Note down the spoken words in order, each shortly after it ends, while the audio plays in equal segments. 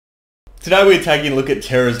Today we're taking a look at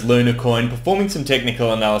Terra's Luna coin, performing some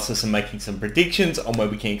technical analysis and making some predictions on where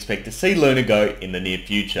we can expect to see Luna go in the near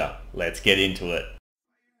future. Let's get into it.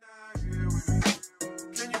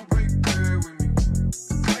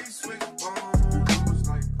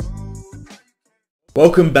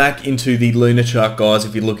 Welcome back into the Luna chart, guys.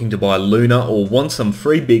 If you're looking to buy Luna or want some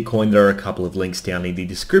free Bitcoin, there are a couple of links down in the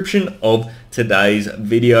description of today's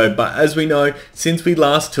video. But as we know, since we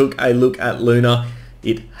last took a look at Luna,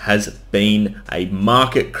 it has been a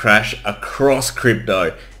market crash across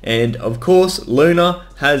crypto. And of course, Luna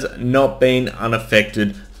has not been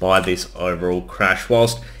unaffected by this overall crash.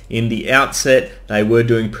 Whilst in the outset, they were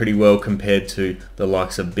doing pretty well compared to the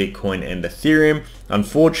likes of Bitcoin and Ethereum.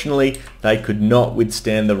 Unfortunately, they could not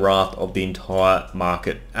withstand the wrath of the entire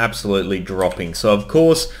market absolutely dropping. So of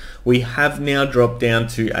course, we have now dropped down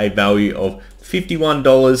to a value of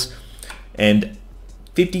 $51 and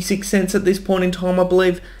 56 cents at this point in time, I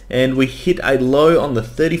believe, and we hit a low on the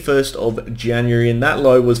 31st of January, and that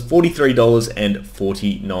low was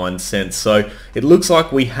 $43.49. So it looks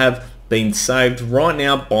like we have been saved right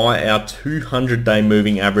now by our 200-day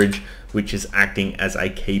moving average, which is acting as a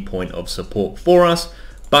key point of support for us.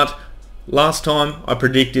 But last time I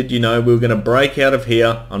predicted, we were going to break out of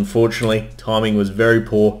here. Unfortunately, timing was very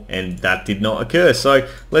poor and that did not occur. So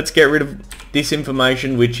let's get rid of this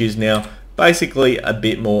information, which is now basically a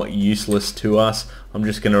bit more useless to us. I'm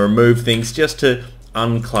just going to remove things just to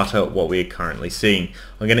unclutter what we are currently seeing.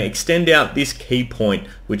 I'm going to extend out this key point,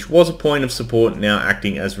 which was a point of support, now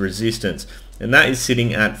acting as resistance, and that is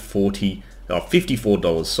sitting at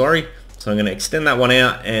 $54. Sorry. So I'm going to extend that one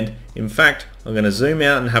out, and in fact I'm going to zoom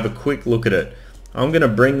out and have a quick look at it. I'm going to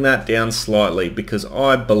bring that down slightly because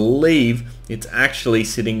I believe it's actually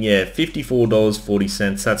sitting,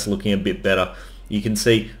 $54.40. That's looking a bit better. You can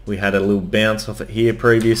see we had a little bounce off it here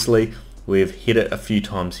previously. We've hit it a few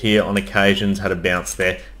times here on occasions, had a bounce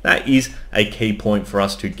there. That is a key point for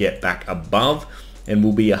us to get back above, and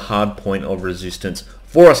will be a hard point of resistance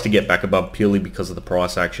for us to get back above purely because of the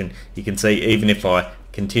price action. You can see even if I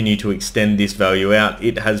continue to extend this value out,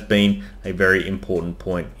 it has been a very important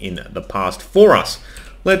point in the past for us.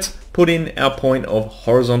 Let's put in our point of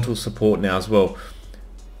horizontal support now as well.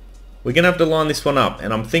 We're going to have to line this one up,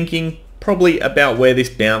 and I'm thinking probably about where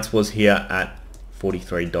this bounce was here at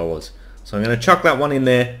 $43. So I'm going to chuck that one in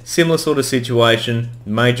there. Similar sort of situation,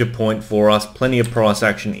 major point for us, plenty of price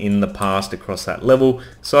action in the past across that level.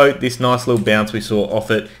 So this nice little bounce we saw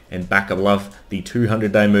off it and back above the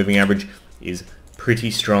 200-day moving average is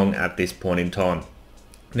pretty strong at this point in time.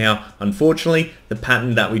 Now, unfortunately, the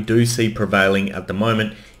pattern that we do see prevailing at the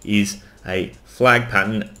moment is a flag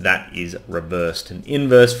pattern that is reversed, an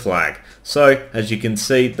inverse flag. So as you can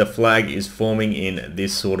see, the flag is forming in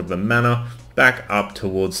this sort of a manner back up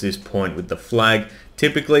towards this point with the flag.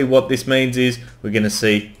 Typically what this means is we're going to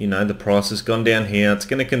see, the price has gone down here, it's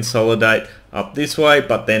going to consolidate up this way,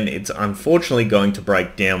 but then it's unfortunately going to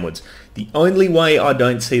break downwards. The only way I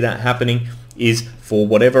don't see that happening is for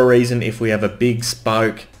whatever reason, if we have a big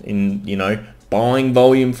spoke in, buying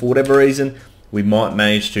volume for whatever reason, we might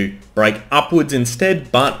manage to break upwards instead,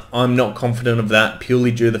 but I'm not confident of that purely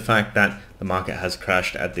due to the fact that the market has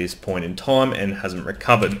crashed at this point in time and hasn't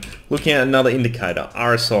recovered. Looking at another indicator,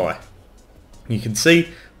 RSI, you can see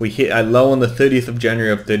we hit a low on the 30th of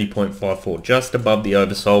January of 30.54, just above the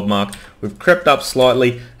oversold mark. We've crept up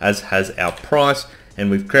slightly, as has our price, and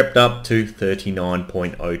we've crept up to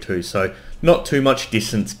 39.02, so not too much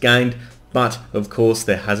distance gained. But of course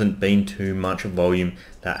there hasn't been too much volume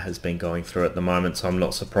that has been going through at the moment, so I'm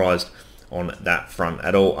not surprised on that front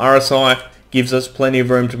at all. RSI gives us plenty of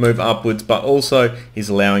room to move upwards, but also is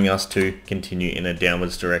allowing us to continue in a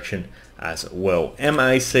downwards direction as well.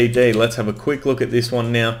 MACD, let's have a quick look at this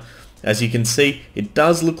one now. As you can see, it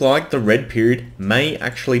does look like the red period may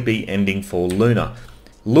actually be ending for Luna.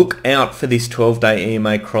 Look out for this 12-day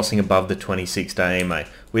EMA crossing above the 26-day EMA.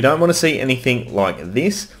 We don't want to see anything like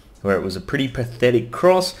this, where it was a pretty pathetic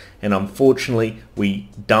cross, and unfortunately we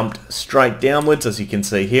dumped straight downwards. As you can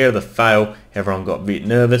see here, the fail, everyone got a bit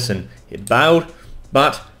nervous and it bailed,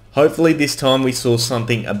 but hopefully this time we saw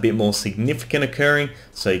something a bit more significant occurring.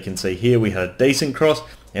 So you can see here we had a decent cross,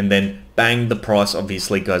 and then bang, the price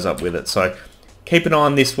obviously goes up with it. So keep an eye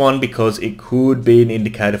on this one because it could be an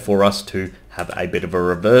indicator for us to have a bit of a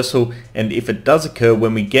reversal, and if it does occur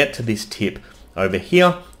when we get to this tip over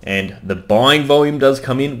here and the buying volume does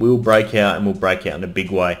come in, we'll break out, and we'll break out in a big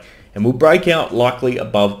way, and we'll break out likely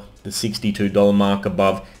above the $62 mark,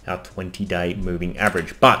 above our 20-day moving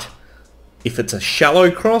average. But if it's a shallow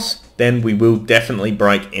cross, then we will definitely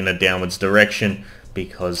break in a downwards direction,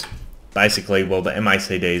 because basically, well, the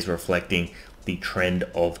MACD is reflecting the trend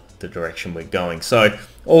of the direction we're going. So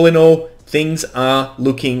all in all, things are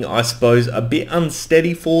looking, I suppose, a bit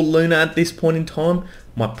unsteady for Luna at this point in time.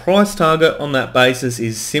 My price target on that basis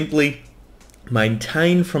is simply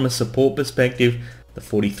maintain from a support perspective the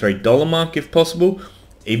 $43 mark if possible.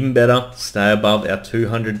 Even better, stay above our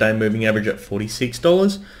 200-day moving average at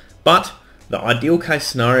 $46. But the ideal case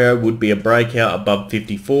scenario would be a breakout above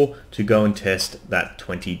 54 to go and test that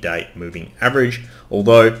 20-day moving average.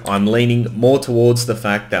 Although I'm leaning more towards the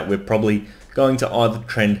fact that we're probably going to either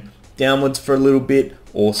trend downwards for a little bit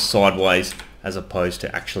or sideways as opposed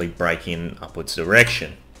to actually breaking in upwards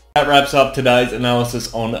direction. That wraps up today's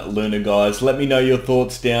analysis on Luna, guys. Let me know your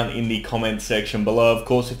thoughts down in the comments section below. Of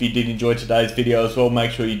course, if you did enjoy today's video as well,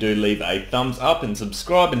 make sure you do leave a thumbs up and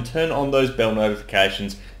subscribe and turn on those bell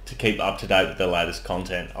notifications to keep up to date with the latest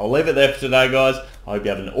content. I'll leave it there for today, guys. I hope you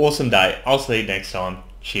have an awesome day. I'll see you next time.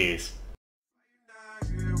 Cheers.